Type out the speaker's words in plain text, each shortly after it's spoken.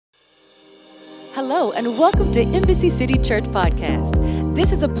Hello, and welcome to Embassy City Church Podcast.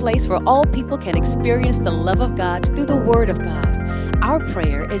 This is a place where all people can experience the love of God through the Word of God. Our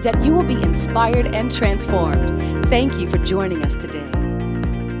prayer is that you will be inspired and transformed. Thank you for joining us today.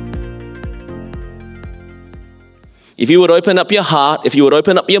 If you would open up your heart, if you would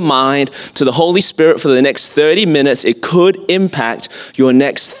open up your mind to the Holy Spirit for the next 30 minutes, it could impact your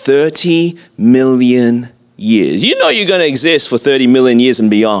next 30 million years. You know you're going to exist for 30 million years and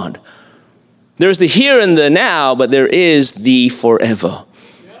beyond. There's the here and the now, but there is the forever.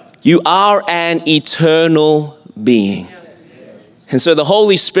 You are an eternal being. And so the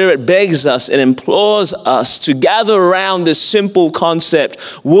Holy Spirit begs us and implores us to gather around this simple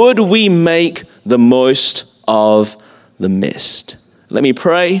concept. Would we make the most of the mist? Let me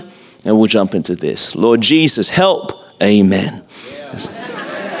pray and we'll jump into this. Lord Jesus, help. Amen.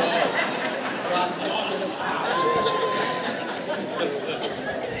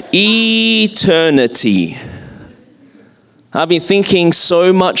 Eternity. I've been thinking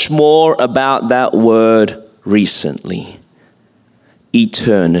so much more about that word recently.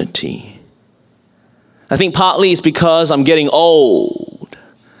 Eternity. I think partly it's because I'm getting old.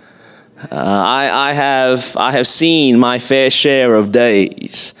 I have seen my fair share of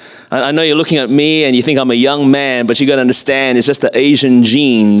days. I know you're looking at me and you think I'm a young man, but you got to understand it's just the Asian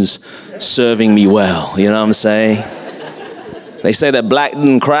genes serving me well. You know what I'm saying? They say that black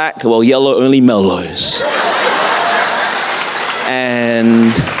didn't crack, well, yellow only mellows.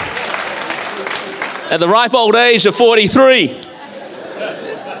 And at the ripe old age of 43,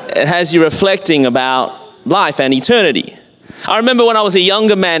 it has you reflecting about life and eternity. I remember when I was a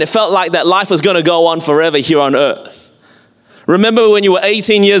younger man, it felt like that life was going to go on forever here on earth. Remember when you were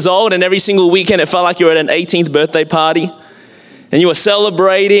 18 years old and every single weekend it felt like you were at an 18th birthday party? And you were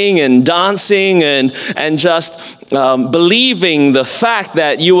celebrating and dancing and just believing the fact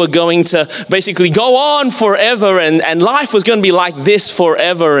that you were going to basically go on forever and life was going to be like this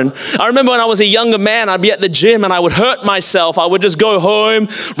forever. And I remember when I was a younger man, I'd be at the gym and I would hurt myself. I would just go home,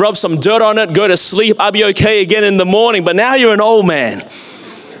 rub some dirt on it, go to sleep. I'd be okay again in the morning. But now you're an old man.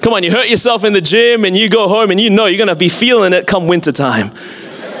 Come on, you hurt yourself in the gym and you go home and you know you're going to be feeling it come wintertime.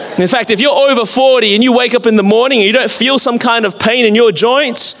 In fact, if you're over 40 and you wake up in the morning and you don't feel some kind of pain in your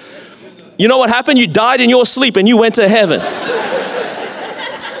joints, you know what happened? You died in your sleep and you went to heaven.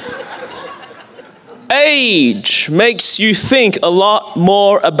 Age makes you think a lot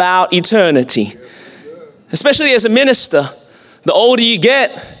more about eternity. Especially as a minister, the older you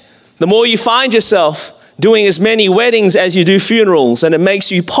get, the more you find yourself doing as many weddings as you do funerals, and it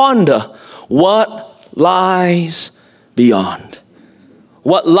makes you ponder what lies beyond.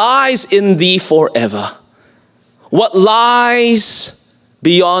 What lies in thee forever? What lies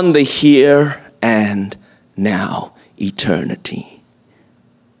beyond the here and now? Eternity.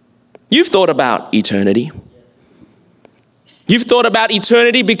 You've thought about eternity. You've thought about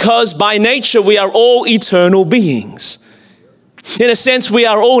eternity because by nature we are all eternal beings. In a sense, we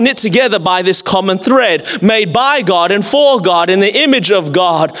are all knit together by this common thread, made by God and for God in the image of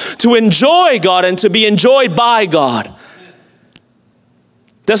God, to enjoy God and to be enjoyed by God.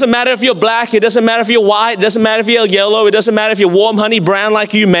 Doesn't matter if you're black, it doesn't matter if you're white, it doesn't matter if you're yellow, it doesn't matter if you're warm, honey, brown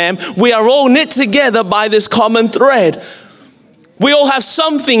like you, ma'am. We are all knit together by this common thread. We all have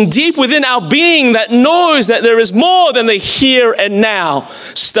something deep within our being that knows that there is more than the here and now.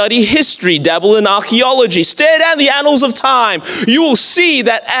 Study history, dabble in archaeology, stare down the annals of time. You will see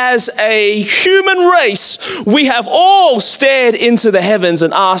that as a human race, we have all stared into the heavens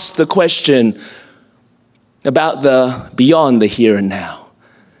and asked the question about the beyond the here and now.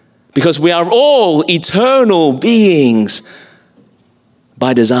 Because we are all eternal beings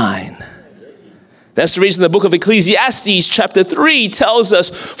by design. That's the reason the book of Ecclesiastes chapter 3 tells us,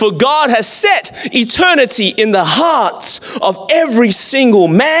 for God has set eternity in the hearts of every single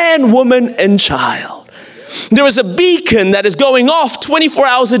man, woman, and child. There is a beacon that is going off 24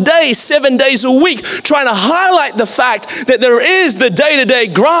 hours a day, 7 days a week, trying to highlight the fact that there is the day-to-day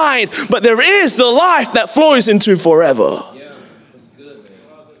grind, but there is the life that flows into forever.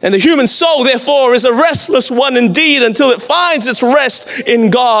 And the human soul, therefore, is a restless one indeed until it finds its rest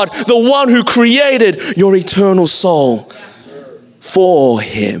in God, the one who created your eternal soul for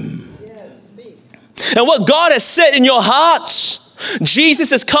him. And what God has set in your hearts,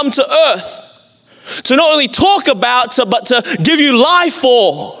 Jesus has come to earth to not only talk about, but to give you life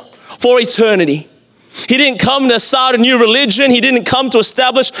for eternity. He didn't come to start a new religion. He didn't come to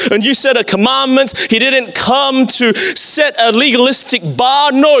establish a new set of commandments. He didn't come to set a legalistic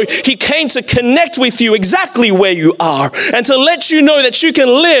bar. No, he came to connect with you exactly where you are and to let you know that you can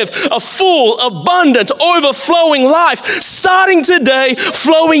live a full, abundant, overflowing life starting today,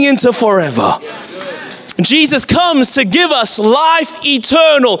 flowing into forever. Jesus comes to give us life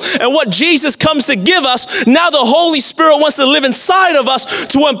eternal. And what Jesus comes to give us, now the Holy Spirit wants to live inside of us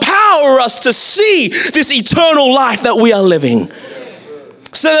to empower us to see this eternal life that we are living.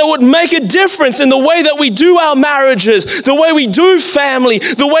 So that it would make a difference in the way that we do our marriages, the way we do family,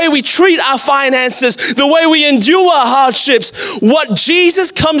 the way we treat our finances, the way we endure our hardships. What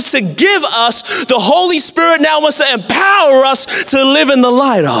Jesus comes to give us, the Holy Spirit now wants to empower us to live in the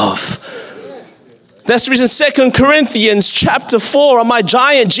light of. That's the reason 2 Corinthians chapter 4 on my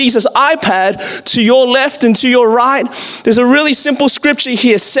giant Jesus iPad, to your left and to your right, there's a really simple scripture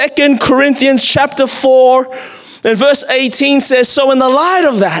here. 2 Corinthians chapter 4 and verse 18 says, so in the light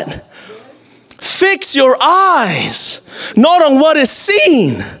of that, fix your eyes not on what is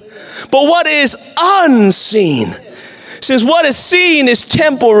seen, but what is unseen. Since what is seen is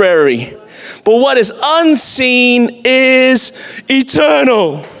temporary, but what is unseen is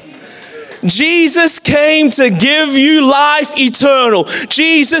eternal. Jesus came to give you life eternal.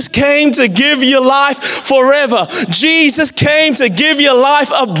 Jesus came to give you life forever. Jesus came to give you life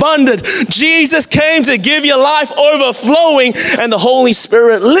abundant. Jesus came to give you life overflowing, and the Holy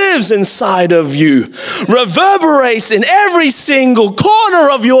Spirit lives inside of you, reverberates in every single corner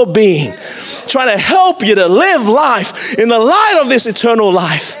of your being, trying to help you to live life in the light of this eternal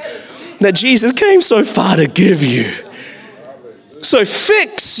life that Jesus came so far to give you. So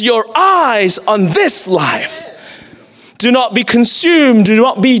fix your eyes on this life. Do not be consumed. Do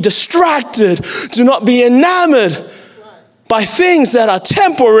not be distracted. Do not be enamored by things that are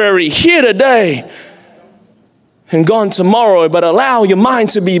temporary here today and gone tomorrow, but allow your mind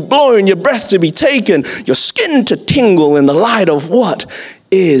to be blown, your breath to be taken, your skin to tingle in the light of what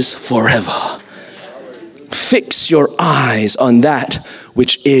is forever. Fix your eyes on that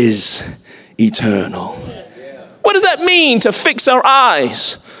which is eternal. What does that mean, to fix our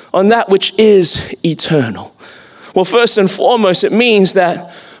eyes on that which is eternal? Well, first and foremost, it means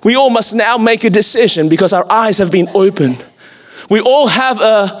that we all must now make a decision because our eyes have been opened. We all have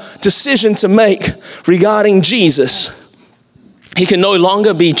a decision to make regarding Jesus. He can no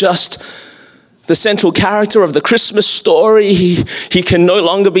longer be just the central character of the Christmas story. He can no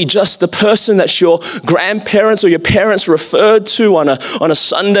longer be just the person that your grandparents or your parents referred to on a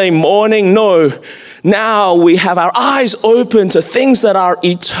Sunday morning. No. Now we have our eyes open to things that are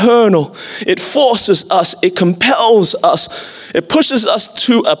eternal. It forces us, it compels us, it pushes us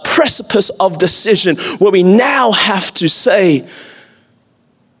to a precipice of decision where we now have to say,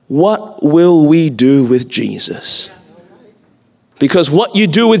 what will we do with Jesus? Because what you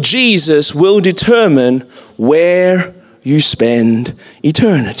do with Jesus will determine where you spend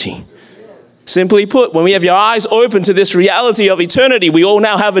eternity. Simply put, when we have your eyes open to this reality of eternity, we all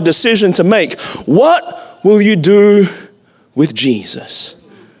now have a decision to make. What will you do with Jesus?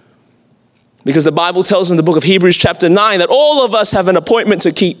 Because the Bible tells in the book of Hebrews chapter 9 that all of us have an appointment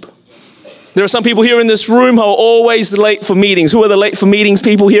to keep. There are some people here in this room who are always late for meetings. Who are the late for meetings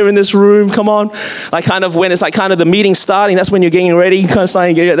people here in this room? Come on. Like kind of when it's like kind of the meeting starting, that's when you're getting ready. Kind of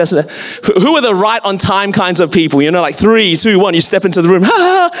starting, who are the right on time kinds of people? You know, like 3, 2, 1, you step into the room.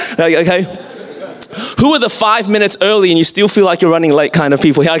 Okay. Who are the 5 minutes early and you still feel like you're running late kind of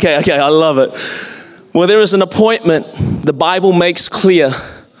people? Okay, I love it. Well, there is an appointment the Bible makes clear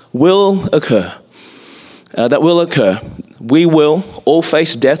will occur. That will occur. We will all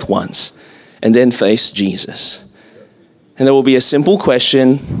face death once and then face Jesus. And there will be a simple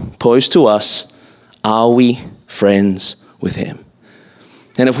question posed to us: are we friends with him?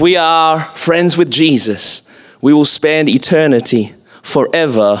 And if we are friends with Jesus, we will spend eternity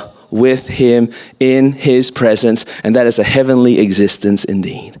forever with him in his presence, and that is a heavenly existence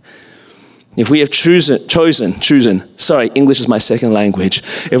indeed. If we have English is my second language.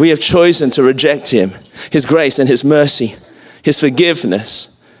 If we have chosen to reject him, his grace and his mercy, his forgiveness,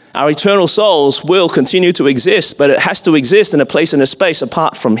 our eternal souls will continue to exist, but it has to exist in a place and a space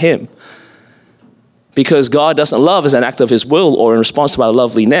apart from him. Because God doesn't love as an act of his will or in response to our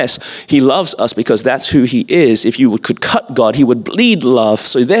loveliness. He loves us because that's who he is. If you could cut God, he would bleed love.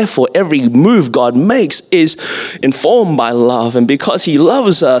 So therefore, every move God makes is informed by love. And because he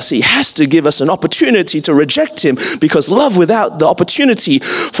loves us, he has to give us an opportunity to reject him. Because love without the opportunity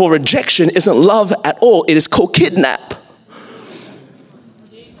for rejection isn't love at all. It is co-kidnap.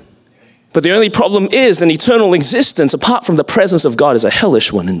 But the only problem is an eternal existence apart from the presence of God is a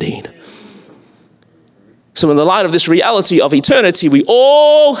hellish one indeed. So in the light of this reality of eternity, we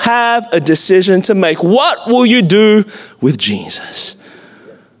all have a decision to make. What will you do with Jesus?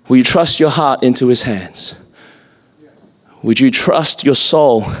 Will you trust your heart into his hands? Would you trust your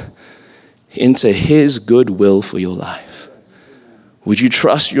soul into his good will for your life? Would you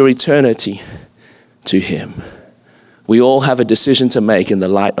trust your eternity to him. We all have a decision to make in the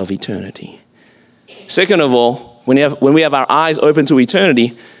light of eternity. Second of all, when we have our eyes open to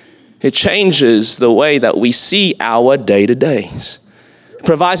eternity, it changes the way that we see our day-to-days. It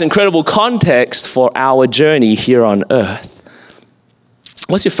provides incredible context for our journey here on earth.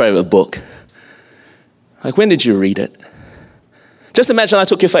 What's your favorite book? Like, when did you read it? Just imagine I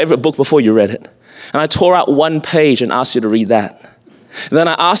took your favorite book before you read it, and I tore out one page and asked you to read that. And then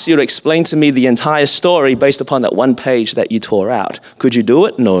I asked you to explain to me the entire story based upon that one page that you tore out. Could you do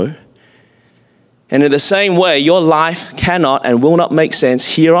it? No. And in the same way, your life cannot and will not make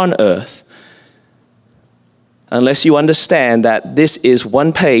sense here on earth unless you understand that this is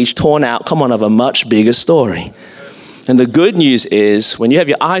one page torn out, of a much bigger story. And the good news is, when you have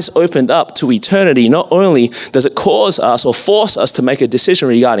your eyes opened up to eternity, not only does it cause us or force us to make a decision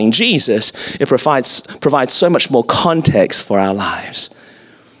regarding Jesus, it provides so much more context for our lives.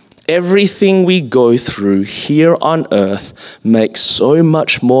 Everything we go through here on earth makes so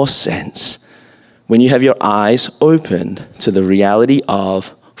much more sense when you have your eyes opened to the reality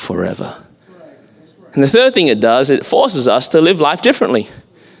of forever. And the third thing it does, it forces us to live life differently.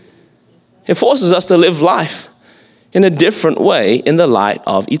 It forces us to live life in a different way in the light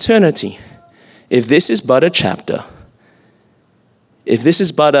of eternity. If this is but a chapter, if this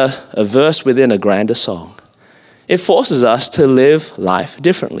is but a verse within a grander song, it forces us to live life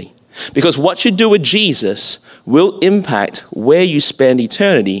differently. Because what you do with Jesus will impact where you spend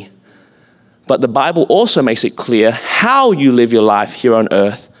eternity. But the Bible also makes it clear how you live your life here on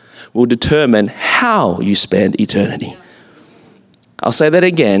earth will determine how you spend eternity. I'll say that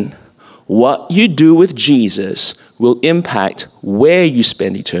again. What you do with Jesus will impact where you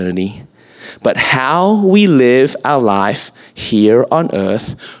spend eternity, but how we live our life here on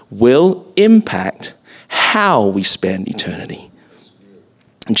earth will impact how we spend eternity.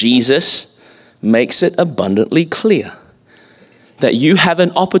 Jesus makes it abundantly clear that you have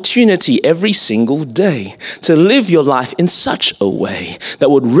an opportunity every single day to live your life in such a way that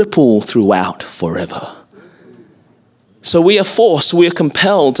would ripple throughout forever. So we are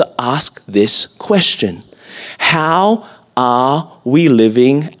compelled to ask this question: how are we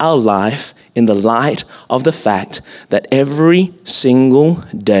living our life in the light of the fact that every single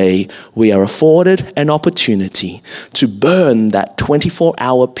day we are afforded an opportunity to burn that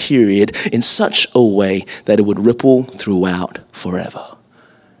 24-hour period in such a way that it would ripple throughout forever?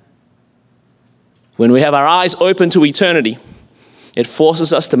 When we have our eyes open to eternity, it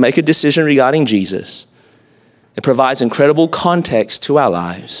forces us to make a decision regarding Jesus. It provides incredible context to our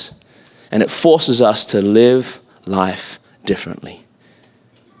lives, and it forces us to live life differently.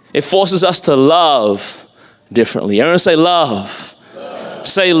 It forces us to love differently. Everyone say love. Love.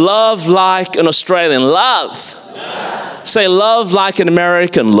 Say love like an Australian. Love. Love. Say love like an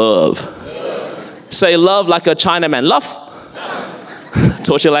American. Love. Love. Say love like a Chinaman. Love. Love.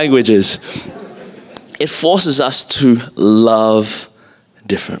 Torture languages. It forces us to love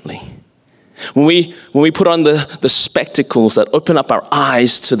differently. When we put on the spectacles that open up our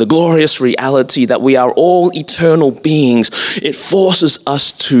eyes to the glorious reality that we are all eternal beings, it forces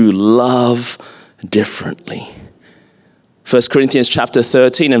us to love differently. 1 Corinthians chapter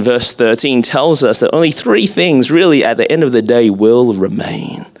 13 and verse 13 tells us that only three things really at the end of the day will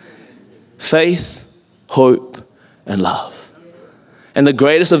remain: faith, hope, and love. And the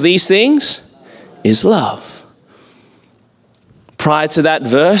greatest of these things is love. Prior to that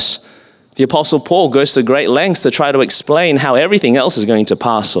verse, the Apostle Paul goes to great lengths to try to explain how everything else is going to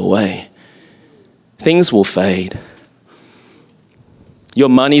pass away. Things will fade. Your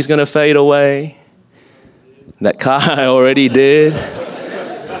money's going to fade away. That car already did.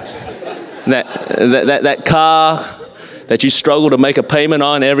 That car that you struggle to make a payment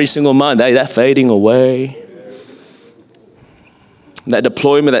on every single month, that's fading away. That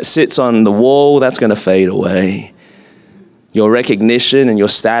deployment that sits on the wall, that's going to fade away. Your recognition and your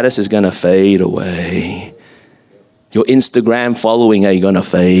status is going to fade away. Your Instagram following are going to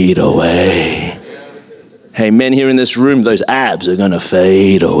fade away. Hey, men here in this room, those abs are going to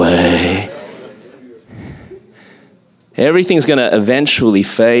fade away. Everything's going to eventually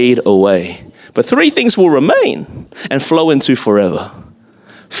fade away. But three things will remain and flow into forever: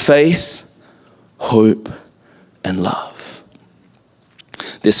 faith, hope, and love.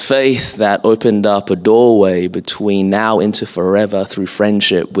 This faith that opened up a doorway between now into forever through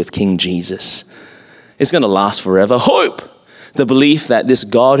friendship with King Jesus is going to last forever. Hope, the belief that this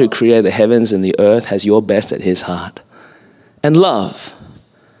God who created the heavens and the earth has your best at his heart. And love,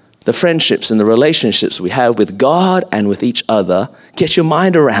 the friendships and the relationships we have with God and with each other, get your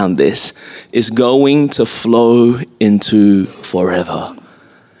mind around this, is going to flow into forever.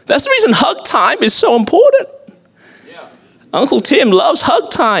 That's the reason hug time is so important. Yeah. Uncle Tim loves hug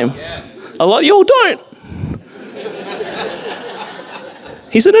time. Yeah. A lot of y'all don't.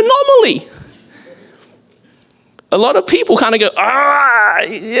 He's an anomaly. A lot of people kind of go,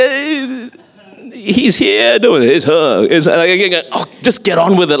 he's here doing his hug. Just get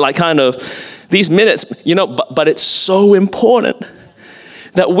on with it, like kind of these minutes, but it's so important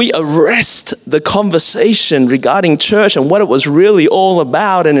that we arrest the conversation regarding church and what it was really all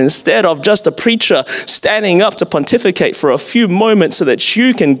about. And instead of just a preacher standing up to pontificate for a few moments so that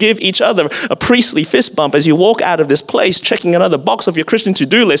you can give each other a priestly fist bump as you walk out of this place, checking another box of your Christian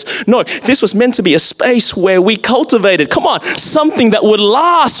to-do list. No, this was meant to be a space where we cultivated, something that would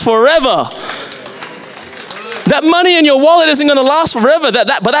last forever. That money in your wallet isn't going to last forever. But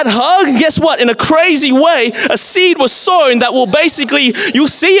that hug, guess what? In a crazy way, a seed was sown that will basically, you'll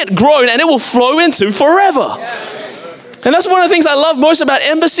see it grow and it will flow into forever. And that's one of the things I love most about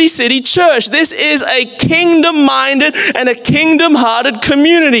Embassy City Church. This is a kingdom-minded and a kingdom-hearted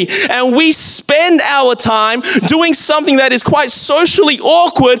community. And we spend our time doing something that is quite socially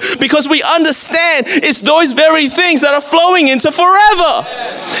awkward because we understand it's those very things that are flowing into forever.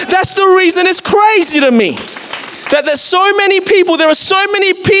 That's the reason it's crazy to me. That there are so many people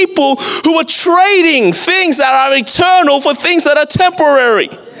who are trading things that are eternal for things that are temporary.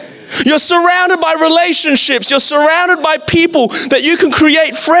 You're surrounded by relationships. You're surrounded by people that you can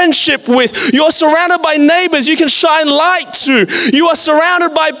create friendship with. You're surrounded by neighbors you can shine light to. You are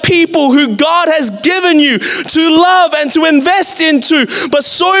surrounded by people who God has given you to love and to invest into. But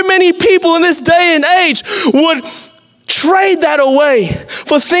so many people in this day and age would trade that away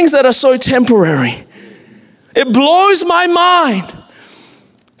for things that are so temporary. It blows my mind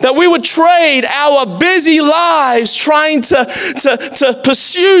that we would trade our busy lives trying to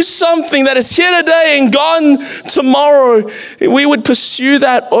pursue something that is here today and gone tomorrow. We would pursue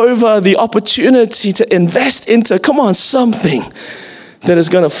that over the opportunity to invest into, something that is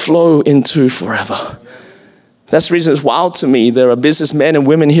going to flow into forever. That's the reason it's wild to me. There are businessmen and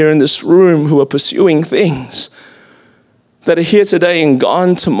women here in this room who are pursuing things that are here today and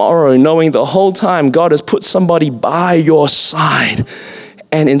gone tomorrow, knowing the whole time God has put somebody by your side.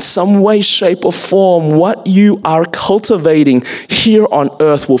 And in some way, shape, or form, what you are cultivating here on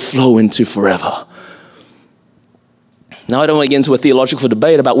earth will flow into forever. Now, I don't want to get into a theological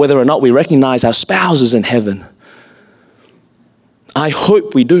debate about whether or not we recognize our spouses in heaven. I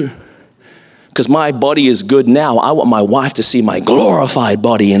hope we do. Because my body is good now. I want my wife to see my glorified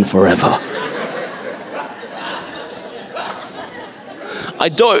body in forever. I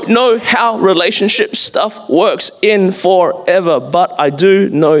don't know how relationship stuff works in forever, but I do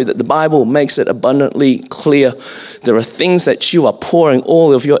know that the Bible makes it abundantly clear. There are things that you are pouring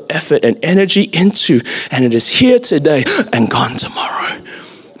all of your effort and energy into, and it is here today and gone tomorrow.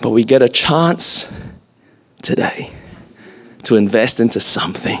 But we get a chance today to invest into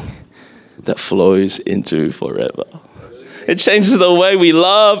something that flows into forever. It changes the way we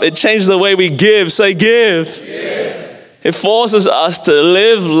love. It changes the way we give. Say, give. It forces us to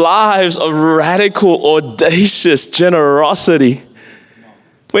live lives of radical, audacious generosity.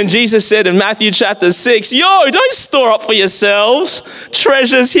 When Jesus said in Matthew chapter 6, don't store up for yourselves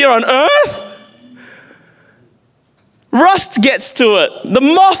treasures here on earth. Rust gets to it. The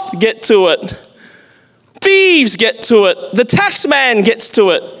moth gets to it. Thieves get to it. The tax man gets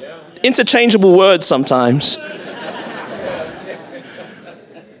to it. Interchangeable words sometimes.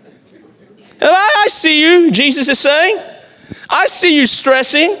 I see you, Jesus is saying. I see you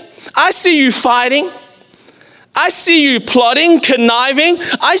stressing. I see you fighting. I see you plotting, conniving.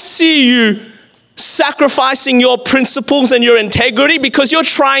 I see you sacrificing your principles and your integrity because you're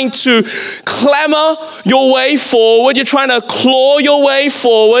trying to clamor your way forward. You're trying to claw your way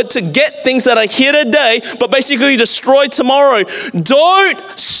forward to get things that are here today, but basically destroy tomorrow. Don't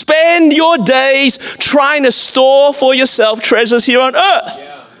spend your days trying to store for yourself treasures here on earth.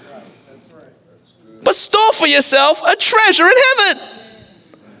 But store for yourself a treasure in heaven.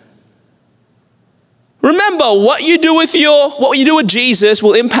 Remember, what you do with Jesus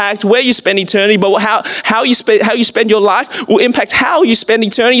will impact where you spend eternity, but how you spend your life will impact how you spend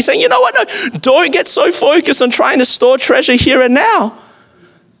eternity. You're saying, you know what? No, don't get so focused on trying to store treasure here and now.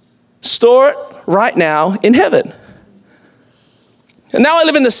 Store it right now in heaven. And now I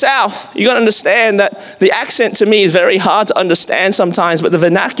live in the South. You got to understand that the accent to me is very hard to understand sometimes, but the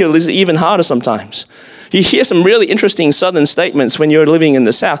vernacular is even harder sometimes. You hear some really interesting Southern statements when you're living in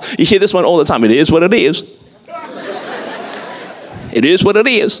the South. You hear this one all the time. It is what it is. It is what it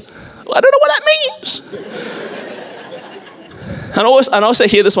is. Well, I don't know what that means. And I also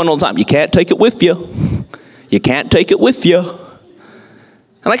hear this one all the time. You can't take it with you. You can't take it with you.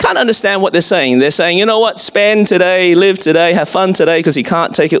 And I can't understand what they're saying. They're saying, you know what, spend today, live today, have fun today, because you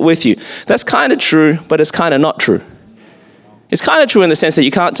can't take it with you. That's kind of true, but it's kind of not true. It's kind of true in the sense that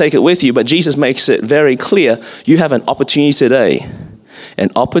you can't take it with you, but Jesus makes it very clear. You have an opportunity today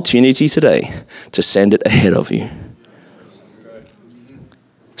to send it ahead of you.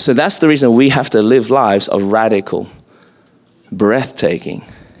 So that's the reason we have to live lives of radical, breathtaking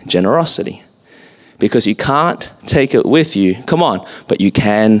generosity. Because you can't take it with you, come on, but you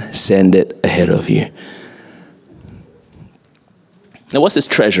can send it ahead of you. Now, what's this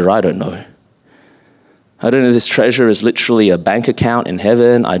treasure? I don't know. I don't know if this treasure is literally a bank account in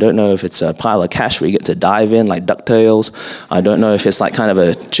heaven. I don't know if it's a pile of cash where you get to dive in like DuckTales. I don't know if it's like kind of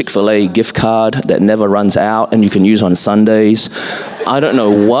a Chick-fil-A gift card that never runs out and you can use on Sundays. I don't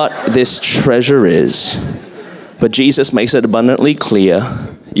know what this treasure is, but Jesus makes it abundantly clear.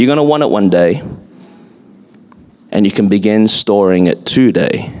 You're going to want it one day, and you can begin storing it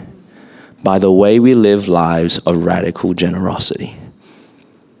today by the way we live lives of radical generosity.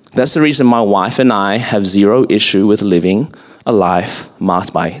 That's the reason my wife and I have zero issue with living a life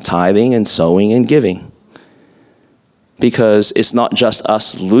marked by tithing and sowing and giving. Because it's not just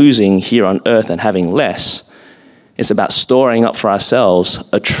us losing here on earth and having less. It's about storing up for ourselves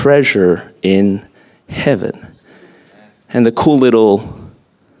a treasure in heaven. And the cool little,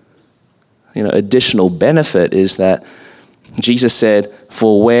 additional benefit is that Jesus said,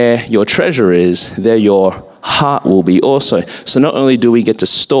 for where your treasure is, there your heart will be also. So not only do we get to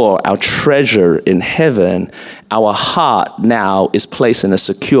store our treasure in heaven, our heart now is placed in a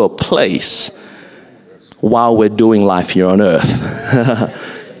secure place while we're doing life here on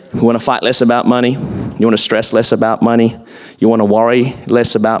earth. You want to fight less about money? You want to stress less about money? You want to worry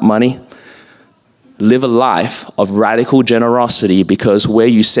less about money? Live a life of radical generosity, because where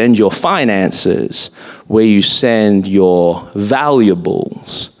you send your finances, where you send your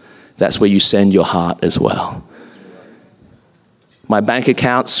valuables, that's where you send your heart as well. My bank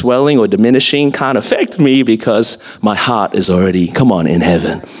account swelling or diminishing can't affect me because my heart is already, in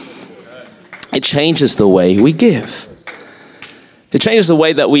heaven. It changes the way we give. It changes the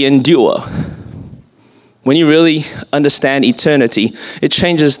way that we endure. When you really understand eternity, it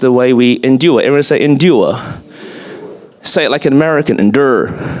changes the way we endure. Everyone say endure. Say it like an American, endure.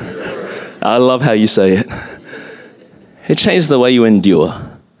 I love how you say it. It changes the way you endure.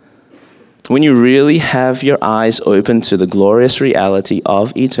 When you really have your eyes open to the glorious reality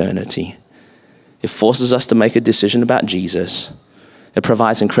of eternity, it forces us to make a decision about Jesus. It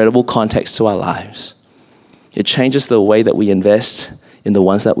provides incredible context to our lives. It changes the way that we invest in the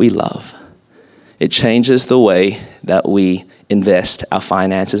ones that we love. It changes the way that we invest our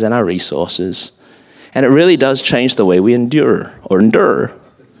finances and our resources. And it really does change the way we endure.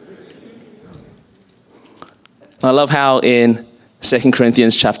 I love how in 2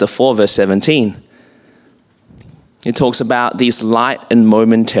 Corinthians chapter 4, verse 17, it talks about these light and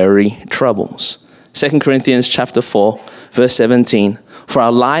momentary troubles. 2 Corinthians chapter 4, verse 17, for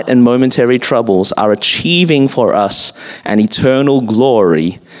our light and momentary troubles are achieving for us an eternal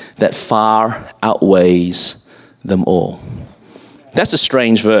glory that far outweighs them all. That's a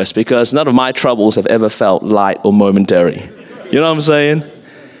strange verse, because none of my troubles have ever felt light or momentary. You know what I'm saying?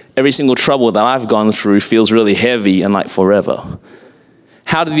 Every single trouble that I've gone through feels really heavy and like forever.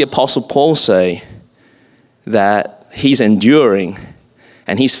 How did the Apostle Paul say that he's enduring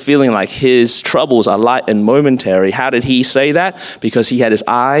and he's feeling like his troubles are light and momentary? How did he say that? Because he had his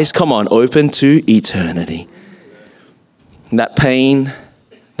eyes, open to eternity. And that pain,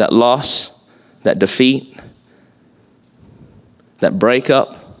 that loss, that defeat, that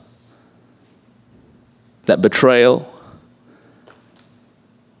breakup, that betrayal,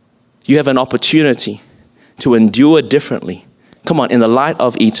 you have an opportunity to endure differently. In the light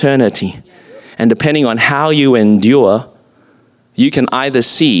of eternity. And depending on how you endure, you can either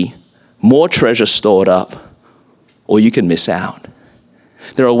see more treasure stored up, or you can miss out.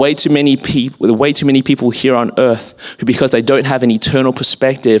 There are way too many people here on earth who, because they don't have an eternal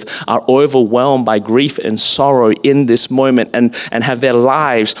perspective, are overwhelmed by grief and sorrow in this moment and have their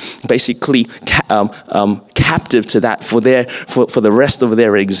lives basically captive to that for the rest of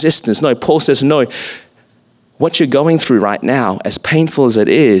their existence. No, Paul says, no. What you're going through right now, as painful as it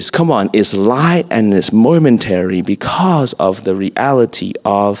is, is light and it's momentary because of the reality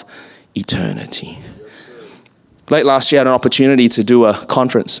of eternity. Late last year, I had an opportunity to do a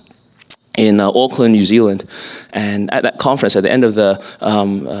conference in Auckland, New Zealand. And at that conference, at the end of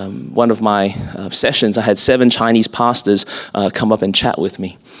one of my sessions, I had 7 Chinese pastors come up and chat with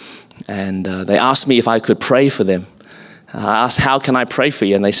me. And they asked me if I could pray for them. I asked, how can I pray for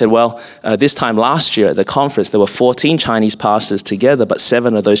you? And they said, well, this time last year at the conference, there were 14 Chinese pastors together, but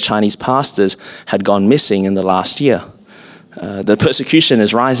 7 of those Chinese pastors had gone missing in the last year. The persecution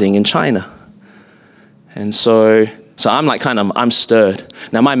is rising in China. And so I'm like I'm stirred.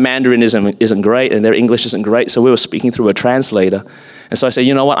 Now my Mandarin isn't great and their English isn't great, so we were speaking through a translator. And so I said,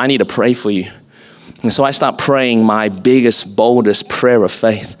 you know what, I need to pray for you. And so I start praying my biggest, boldest prayer of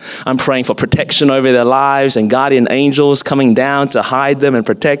faith. I'm praying for protection over their lives and guardian angels coming down to hide them and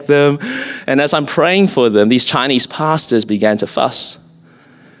protect them. And as I'm praying for them, these Chinese pastors began to fuss.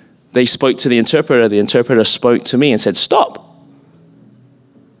 They spoke to the interpreter. The interpreter spoke to me and said, stop.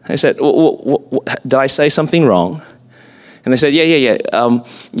 I said, did I say something wrong? And they said, yeah.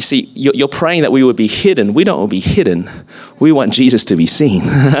 You see, you're praying that we would be hidden. We don't want to be hidden. We want Jesus to be seen.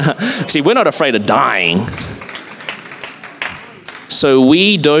 See, we're not afraid of dying. So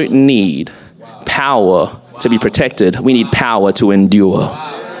we don't need power to be protected. We need power to endure.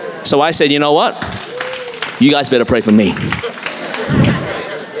 So I said, you know what? You guys better pray for me.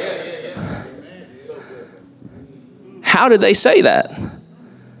 How did they say that?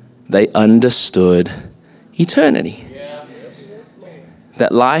 They understood eternity.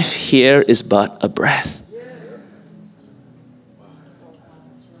 That life here is but a breath.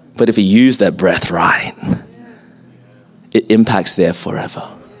 But if you use that breath right, it impacts there forever.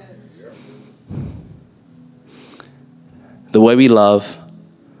 The way we love,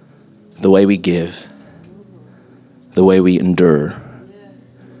 the way we give, the way we endure,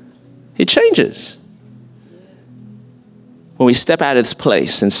 it changes. When we step out of this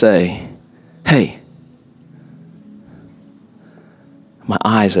place and say, hey, my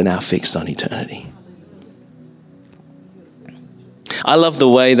eyes are now fixed on eternity. I love the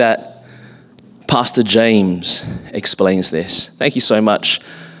way that Pastor James explains this. Thank you so much,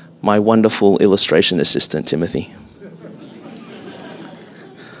 my wonderful illustration assistant, Timothy.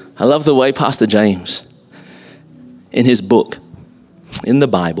 I love the way Pastor James, in his book, in the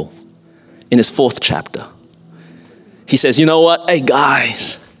Bible, in his 4th chapter, he says, you know what? Hey,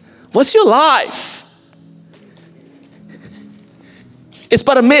 guys, what's your life? It's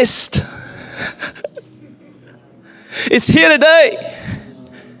but a mist. It's here today.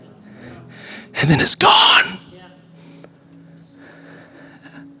 And then it's gone.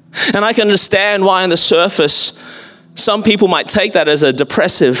 And I can understand why on the surface, some people might take that as a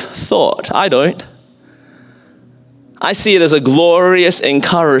depressive thought. I don't. I see it as a glorious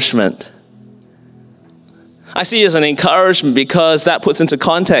encouragement. I see it as an encouragement because that puts into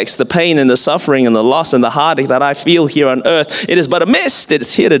context the pain and the suffering and the loss and the heartache that I feel here on earth. It is but a mist.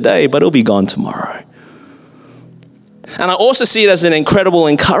 It's here today, but it'll be gone tomorrow. And I also see it as an incredible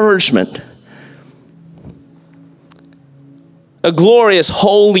encouragement. A glorious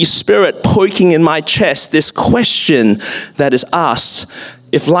Holy Spirit poking in my chest this question that is asked,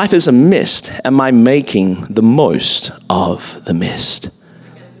 if life is a mist, am I making the most of the mist?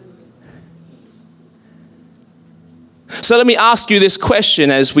 So let me ask you this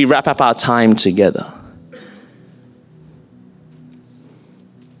question as we wrap up our time together.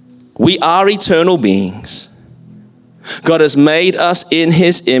 We are eternal beings. God has made us in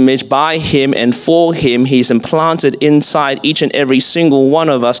His image, by Him and for Him. He's implanted inside each and every single one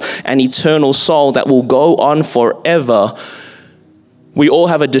of us an eternal soul that will go on forever. We all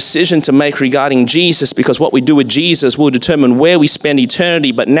have a decision to make regarding Jesus, because what we do with Jesus will determine where we spend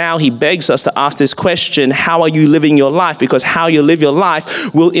eternity. But now He begs us to ask this question, how are you living your life? Because how you live your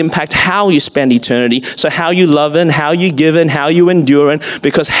life will impact how you spend eternity. So how you loving, how you giving, how you enduring,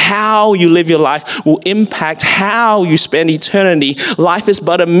 because how you live your life will impact how you spend eternity. Life is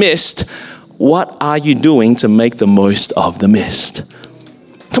but a mist. What are you doing to make the most of the mist?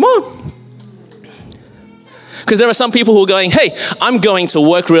 Come on. Because there are some people who are going, hey, I'm going to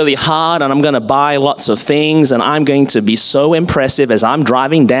work really hard and I'm going to buy lots of things and I'm going to be so impressive as I'm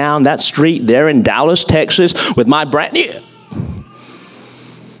driving down that street there in Dallas, Texas with my brand new...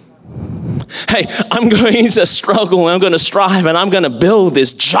 Hey, I'm going to struggle and I'm going to strive and I'm going to build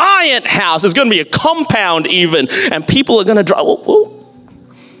this giant house. It's going to be a compound even, and people are going to drive...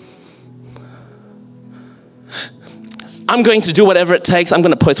 I'm going to do whatever it takes. I'm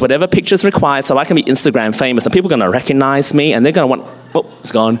going to post whatever pictures required so I can be Instagram famous. And people are going to recognize me and they're going to want... Oh,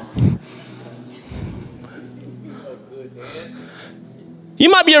 it's gone. You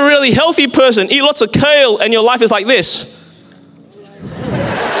might be a really healthy person, eat lots of kale, and your life is like this.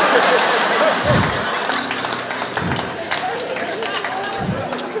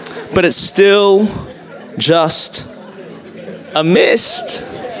 But it's still just a mist.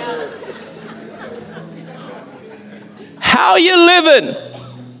 How are you living?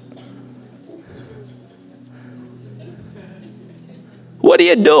 What are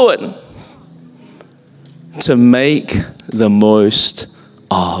you doing to make the most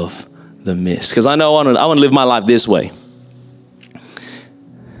of the miss? Because I know I want to live my life this way.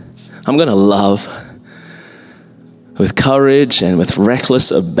 I'm going to love with courage and with reckless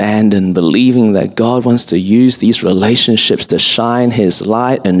abandon, believing that God wants to use these relationships to shine his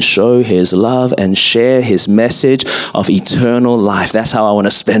light and show his love and share his message of eternal life. That's how I want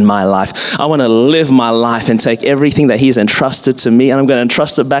to spend my life. I want to live my life and take everything that he's entrusted to me, and I'm going to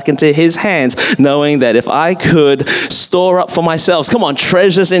entrust it back into his hands, knowing that if I could store up for myself, come on,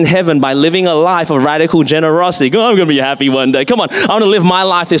 treasures in heaven by living a life of radical generosity. I'm going to be happy one day. Come on, I want to live my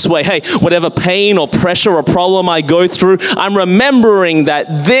life this way. Hey, whatever pain or pressure or problem I go through, I'm remembering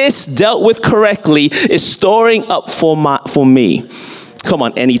that this, dealt with correctly, is storing up for me. Come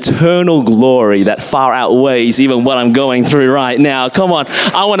on, an eternal glory that far outweighs even what I'm going through right now. Come on,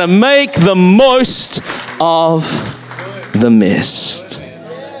 I want to make the most of the mist.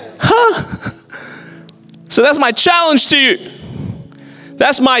 So that's my challenge to you.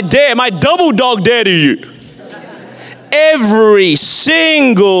 That's my dare, my double dog dare to you. Every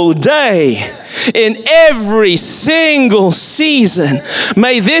single day, in every single season,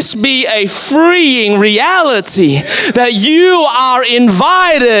 may this be a freeing reality that you are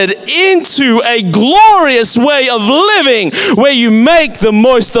invited into a glorious way of living where you make the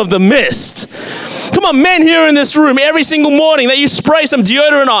most of the mist. Come on, men here in this room, every single morning that you spray some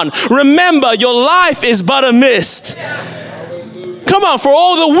deodorant on, remember your life is but a mist. Come on, for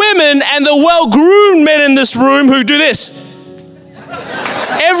all the women and the well-groomed men in this room who do this.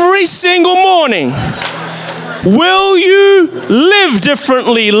 Every single morning, will you live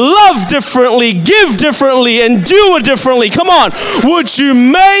differently, love differently, give differently, and do it differently? Come on, would you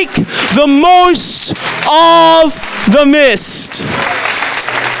make the most of the mist?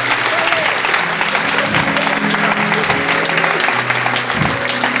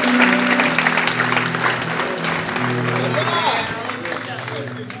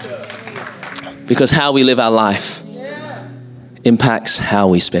 Because how we live our life impacts how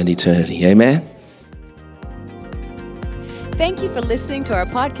we spend eternity. Amen? Thank you for listening to our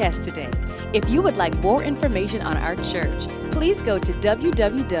podcast today. If you would like more information on our church, please go to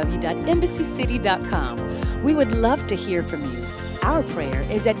www.embassycity.com. We would love to hear from you. Our prayer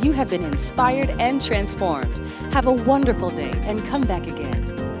is that you have been inspired and transformed. Have a wonderful day and come back again.